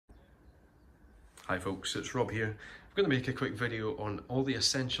Hi folks, it's Rob here. I'm going to make a quick video on all the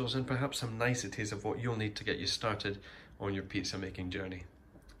essentials and perhaps some niceties of what you'll need to get you started on your pizza making journey.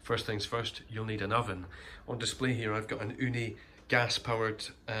 First things first, you'll need an oven. On display here I've got an Ooni gas powered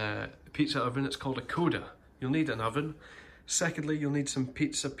pizza oven. It's called a Koda. You'll need an oven. Secondly, you'll need some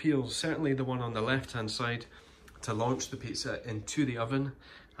pizza peels, certainly the one on the left hand side to launch the pizza into the oven,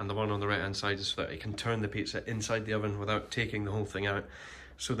 and the one on the right hand side is so that it can turn the pizza inside the oven without taking the whole thing out,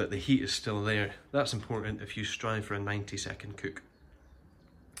 so that the heat is still there. That's important if you strive for a 90-second cook.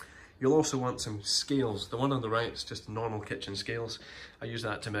 You'll also want some scales. The one on the right is just normal kitchen scales. I use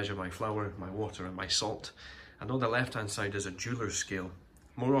that to measure my flour, my water and my salt. And on the left hand side is a jeweler's scale.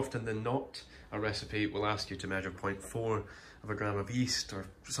 More often than not, a recipe will ask you to measure 0.4 of a gram of yeast or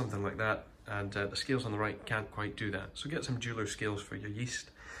something like that, and the scales on the right can't quite do that. So get some jeweler's scales for your yeast.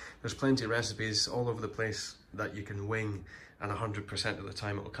 There's plenty of recipes all over the place that you can wing, and 100% of the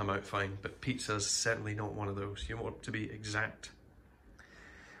time it will come out fine, but pizza's certainly not one of those. You want it to be exact.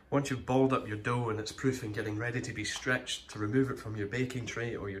 Once you've balled up your dough and it's proof and getting ready to be stretched, to remove it from your baking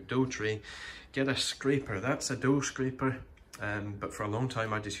tray or your dough tray, get a scraper. That's a dough scraper, but for a long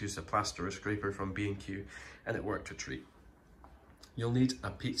time I just used a plasterer scraper from B&Q and it worked a treat. You'll need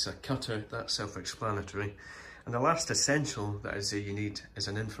a pizza cutter, that's self-explanatory. And the last essential that I say you need is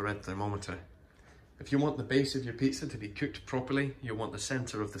an infrared thermometer. If you want the base of your pizza to be cooked properly, you'll want the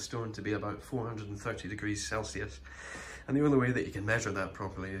center of the stone to be about 430 degrees Celsius. And the only way that you can measure that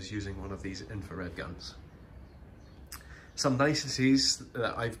properly is using one of these infrared guns. Some niceties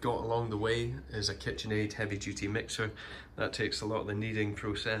that I've got along the way is a KitchenAid heavy duty mixer. That takes a lot of the kneading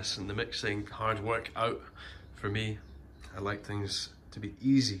process and the mixing hard work out for me. I like things to be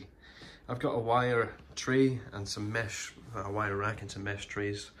easy. I've got a wire tray and some mesh, a wire rack and some mesh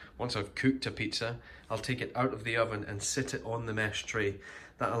trays. Once I've cooked a pizza, I'll take it out of the oven and sit it on the mesh tray.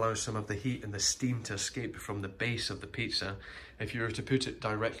 That allows some of the heat and the steam to escape from the base of the pizza. If you were to put it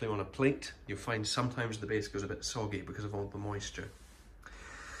directly on a plate, you'll find sometimes the base goes a bit soggy because of all the moisture.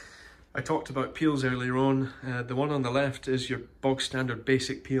 I talked about peels earlier on. The one on the left is your bog standard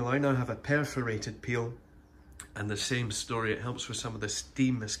basic peel. I now have a perforated peel. And the same story, it helps with some of the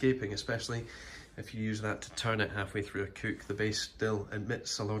steam escaping, especially if you use that to turn it halfway through a cook. The base still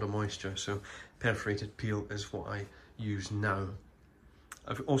emits a lot of moisture, so perforated peel is what I use now.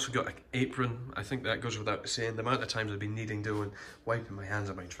 I've also got an apron. I think that goes without saying. The amount of times I've been kneading dough and wiping my hands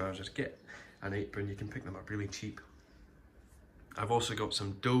on my trousers, get an apron. You can pick them up really cheap. I've also got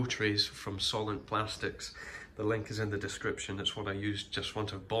some dough trays from Solent Plastics. The link is in the description. It's what I use just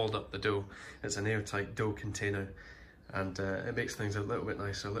once I've balled up the dough. It's an airtight dough container, and it makes things a little bit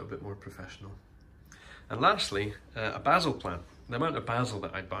nicer, a little bit more professional. And lastly, a basil plant. The amount of basil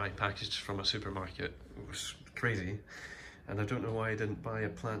that I buy packaged from a supermarket was crazy, and I don't know why I didn't buy a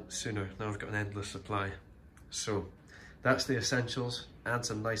plant sooner. Now I've got an endless supply. So that's the essentials. Add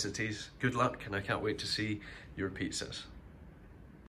some niceties. Good luck, and I can't wait to see your pizzas.